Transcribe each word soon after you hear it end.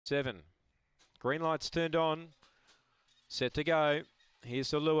7. Green light's turned on. Set to go.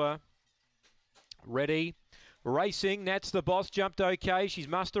 Here's the lure. Ready. Racing. That's the Boss. Jumped okay. She's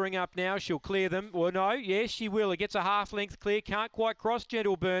mustering up now. She'll clear them. Well, no. Yes, she will. It gets a half length clear. Can't quite cross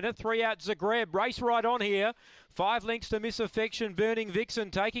Gentle Burner. 3 out Zagreb. Race right on here. 5 lengths to Miss Affection. Burning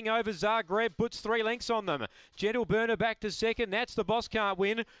Vixen taking over Zagreb. Puts 3 lengths on them. Gentle Burner back to second. That's the Boss can't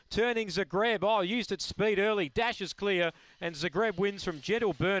win. Turning Zagreb. Oh, used its speed early. Dashes clear. And Zagreb wins from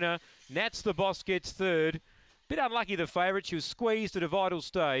Gentle Burner. Nats the Boss gets third. Bit unlucky the favourite. She was squeezed at a vital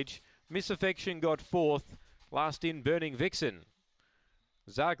stage. Miss Affection got fourth. Last in, Burning Vixen.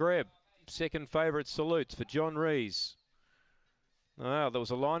 Zagreb, second favourite salutes for John Rees. Oh, there was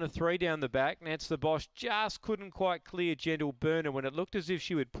a line of 3 down the back. Nats the Boss just couldn't quite clear Gentle Burner when it looked as if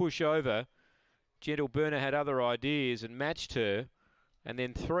she would push over. Gentle Burner had other ideas and matched her. And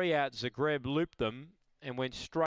then 3 out, Zagreb looped them and went straight.